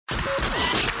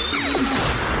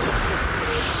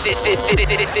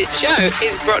This show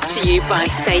is brought to you by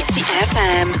Safety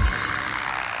FM.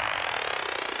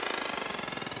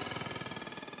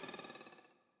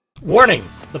 Warning!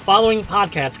 The following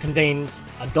podcast contains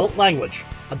adult language,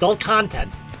 adult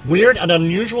content, weird and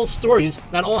unusual stories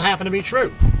that all happen to be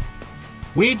true.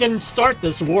 We didn't start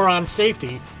this war on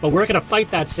safety, but we're going to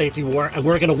fight that safety war and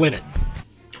we're going to win it.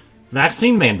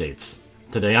 Vaccine mandates,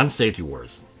 today on Safety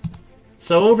Wars.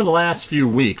 So over the last few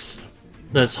weeks,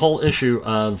 this whole issue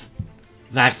of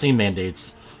vaccine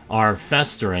mandates are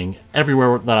festering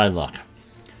everywhere that I look.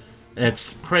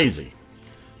 It's crazy.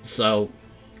 So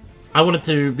I wanted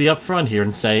to be upfront here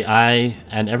and say I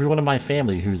and everyone in my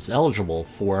family who's eligible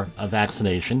for a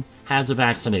vaccination has a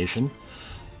vaccination.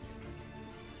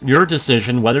 Your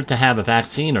decision whether to have a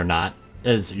vaccine or not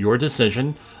is your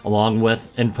decision, along with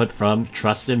input from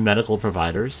trusted medical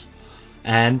providers.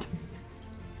 And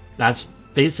that's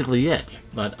basically it.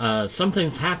 But some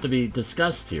things have to be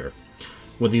discussed here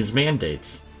with these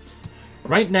mandates.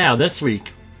 Right now, this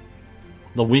week,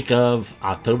 the week of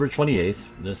October 28th,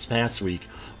 this past week,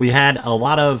 we had a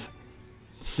lot of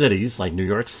cities, like New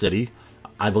York City.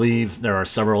 I believe there are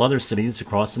several other cities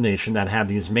across the nation that have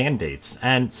these mandates,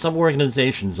 and some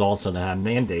organizations also that have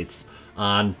mandates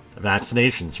on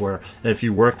vaccinations, where if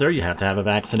you work there, you have to have a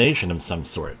vaccination of some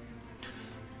sort.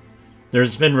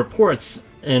 There's been reports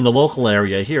in the local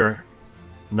area here,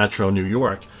 Metro New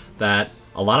York, that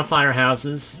a lot of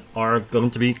firehouses are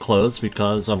going to be closed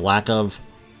because of lack of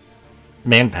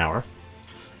manpower,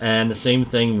 and the same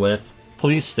thing with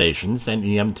police stations and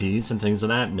EMTs and things of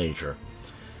that nature.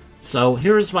 So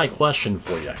here's my question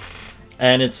for you,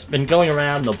 and it's been going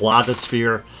around the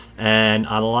blogosphere and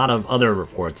on a lot of other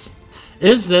reports.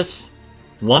 Is this,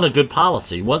 one, a good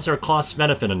policy? Was there a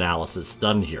cost-benefit analysis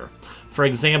done here? For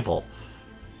example,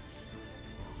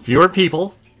 fewer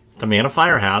people to man a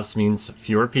firehouse means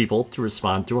fewer people to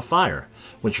respond to a fire,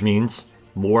 which means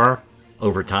more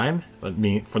overtime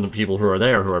for the people who are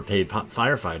there, who are paid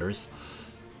firefighters,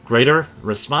 greater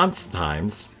response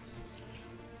times.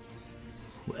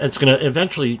 It's going to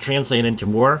eventually translate into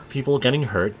more people getting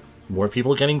hurt, more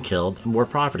people getting killed, and more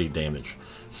property damage.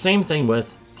 Same thing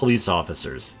with police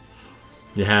officers.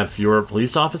 You have fewer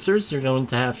police officers, you're going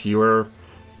to have fewer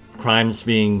crimes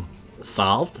being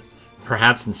solved.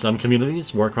 Perhaps in some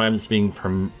communities, more crimes being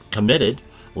committed,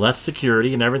 less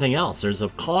security, and everything else. There's a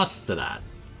cost to that.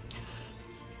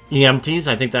 EMTs,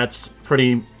 I think that's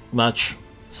pretty much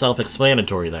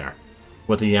self-explanatory there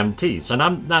with EMTs. And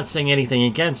I'm not saying anything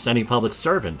against any public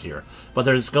servant here, but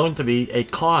there's going to be a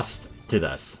cost to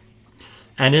this.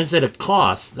 And is it a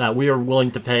cost that we are willing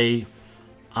to pay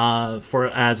for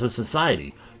as a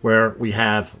society, where we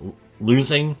have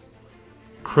losing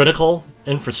critical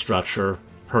infrastructure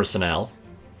personnel,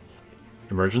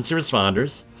 emergency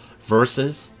responders,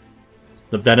 versus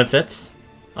the benefits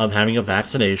of having a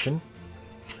vaccination,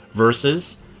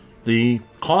 versus the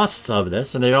costs of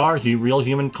this, and they are real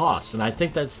human costs. And I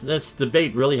think this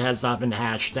debate really has not been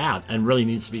hashed out, and really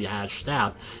needs to be hashed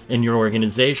out in your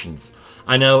organizations.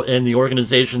 I know in the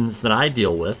organizations that I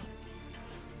deal with,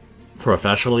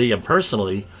 professionally and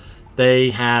personally, they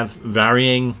have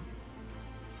varying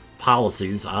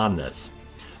policies on this.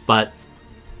 But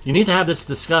you need to have this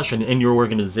discussion in your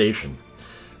organization.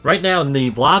 Right now in the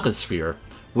blogosphere,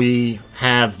 we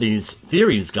have these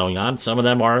theories going on. Some of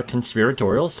them are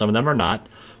conspiratorial, some of them are not,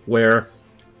 where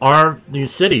are these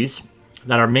cities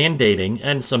that are mandating,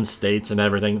 and some states and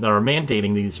everything that are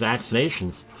mandating these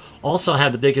vaccinations, also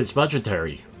have the biggest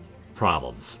budgetary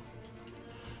problems.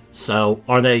 So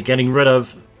are they getting rid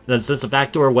of, is this a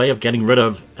backdoor way of getting rid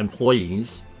of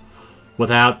employees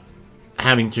without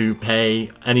having to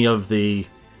pay any of the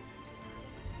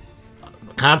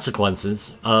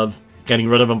consequences of getting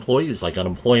rid of employees, like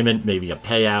unemployment, maybe a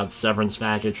payout, severance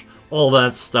package, all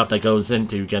that stuff that goes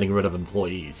into getting rid of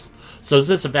employees? So is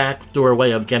this a backdoor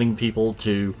way of getting people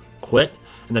to quit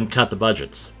and then cut the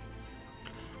budgets?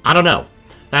 I don't know.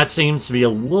 That seems to be a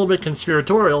little bit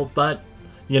conspiratorial, but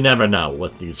you never know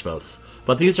with these folks.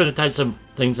 But these are the types of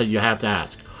things that you have to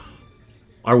ask.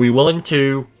 Are we willing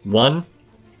to, one,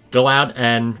 go out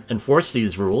and enforce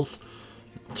these rules?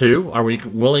 Two, are we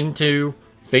willing to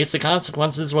face the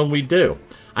consequences when we do?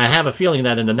 I have a feeling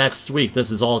that in the next week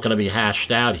this is all going to be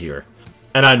hashed out here.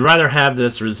 And I'd rather have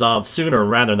this resolved sooner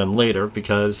rather than later,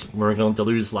 because we're going to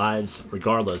lose lives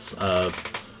regardless of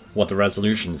what the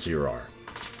resolutions here are.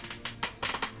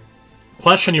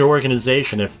 Question your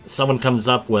organization if someone comes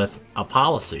up with a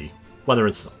policy, whether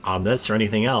it's on this or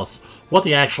anything else, what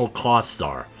the actual costs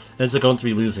are. Is it going to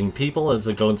be losing people? Is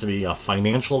it going to be a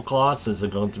financial cost? Is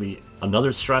it going to be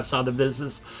another stress on the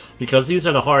business? Because these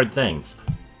are the hard things.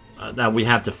 that we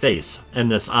have to face in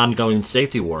this ongoing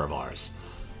safety war of ours.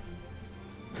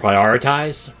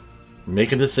 Prioritize,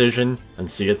 make a decision, and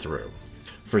see it through.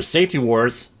 For Safety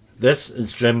Wars, this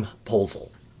is Jim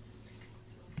Polzel.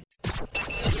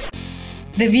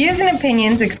 The views and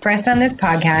opinions expressed on this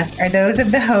podcast are those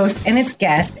of the host and its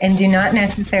guest and do not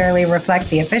necessarily reflect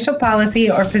the official policy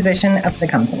or position of the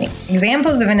company.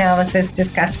 Examples of analysis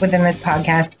discussed within this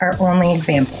podcast are only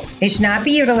examples. They should not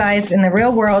be utilized in the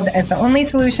real world as the only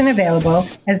solution available,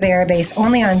 as they are based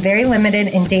only on very limited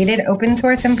and dated open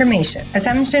source information.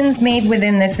 Assumptions made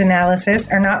within this analysis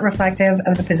are not reflective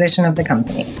of the position of the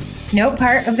company. No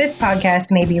part of this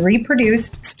podcast may be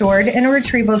reproduced, stored in a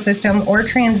retrieval system, or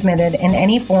transmitted in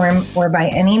any form or by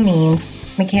any means,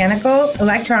 mechanical,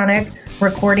 electronic,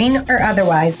 recording, or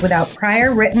otherwise, without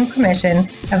prior written permission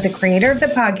of the creator of the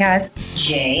podcast,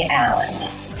 Jay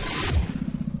Allen.